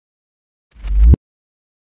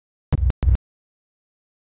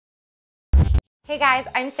Hey guys,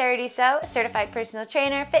 I'm Sarah Dussault, certified personal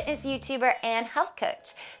trainer, fitness YouTuber, and health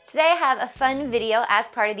coach. Today I have a fun video as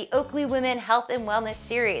part of the Oakley Women Health and Wellness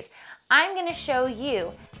series. I'm going to show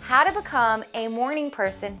you how to become a morning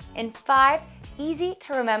person in 5 easy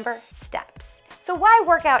to remember steps. So why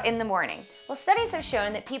work out in the morning? Well, studies have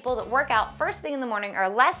shown that people that work out first thing in the morning are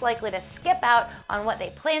less likely to skip out on what they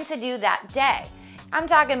plan to do that day. I'm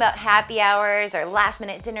talking about happy hours or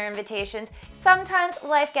last-minute dinner invitations. Sometimes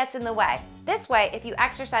life gets in the way. This way, if you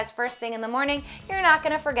exercise first thing in the morning, you're not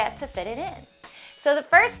gonna forget to fit it in. So the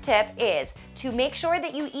first tip is to make sure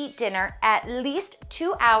that you eat dinner at least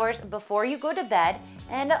 2 hours before you go to bed,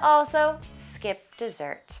 and also skip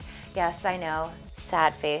dessert. Yes, I know,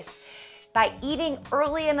 sad face. By eating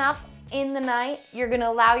early enough in the night, you're gonna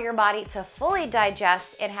allow your body to fully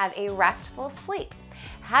digest and have a restful sleep.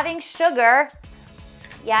 Having sugar,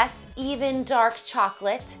 yes, even dark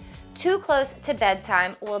chocolate, too close to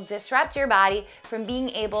bedtime will disrupt your body from being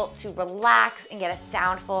able to relax and get a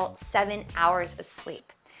soundful 7 hours of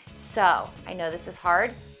sleep. So, I know this is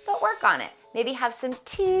hard, but work on it. Maybe have some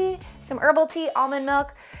tea, some herbal tea, almond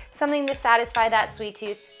milk, something to satisfy that sweet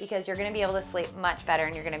tooth, because you're gonna be able to sleep much better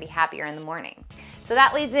and you're gonna be happier in the morning. So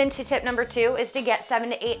that leads into tip number 2, is to get 7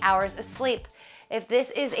 to 8 hours of sleep. If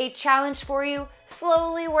this is a challenge for you,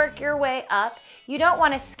 slowly work your way up. You don't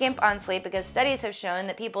want to skimp on sleep, because studies have shown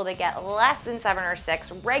that people that get less than 7 or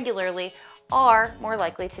 6 regularly are more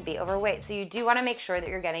likely to be overweight. So you do want to make sure that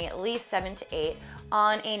you're getting at least 7 to 8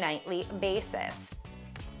 on a nightly basis.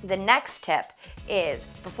 The next tip is,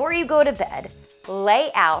 before you go to bed,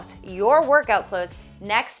 lay out your workout clothes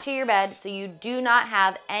next to your bed so you do not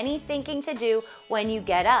have any thinking to do when you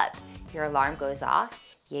get up. Your alarm goes off,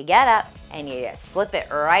 you get up, and you just slip it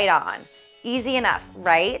right on. Easy enough,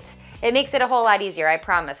 right? It makes it a whole lot easier, I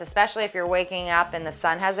promise, especially if you're waking up and the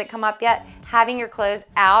sun hasn't come up yet. Having your clothes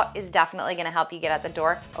out is definitely gonna help you get out the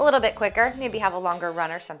door a little bit quicker, maybe have a longer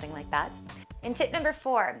run or something like that. And tip number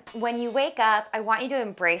 4, when you wake up, I want you to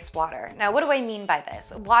embrace water. Now, what do I mean by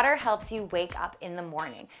this? Water helps you wake up in the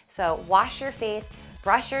morning. So wash your face,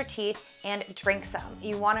 brush your teeth, and drink some.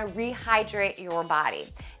 You wanna rehydrate your body.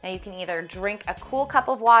 Now, you can either drink a cool cup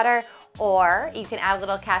of water, or you can add a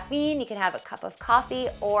little caffeine. You can have a cup of coffee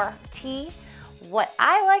or tea. What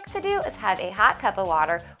I like to do is have a hot cup of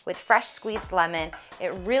water with fresh squeezed lemon.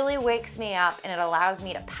 It really wakes me up and it allows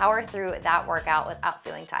me to power through that workout without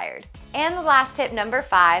feeling tired. And the last tip, number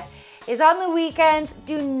 5, is on the weekends,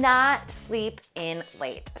 do not sleep in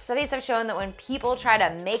late. Studies have shown that when people try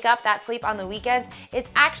to make up that sleep on the weekends, it's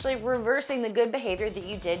actually reversing the good behavior that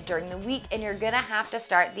you did during the week, and you're gonna have to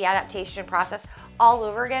start the adaptation process all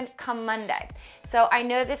over again come Monday. So I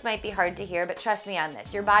know this might be hard to hear, but trust me on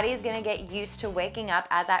this. Your body is gonna get used to waking up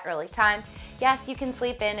at that early time. Yes, you can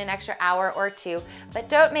sleep in an extra hour or 2, but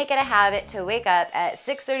don't make it a habit to wake up at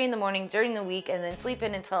 6:30 in the morning during the week and then sleep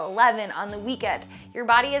in until 11 on the weekend. Your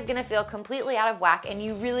body is gonna feel completely out of whack, and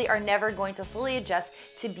you really are never going to fully adjust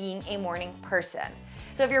to being a morning person.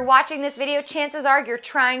 So if you're watching this video, chances are you're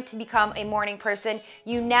trying to become a morning person.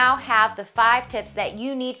 You now have the 5 tips that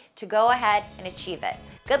you need to go ahead and achieve it.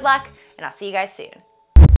 Good luck, and I'll see you guys soon.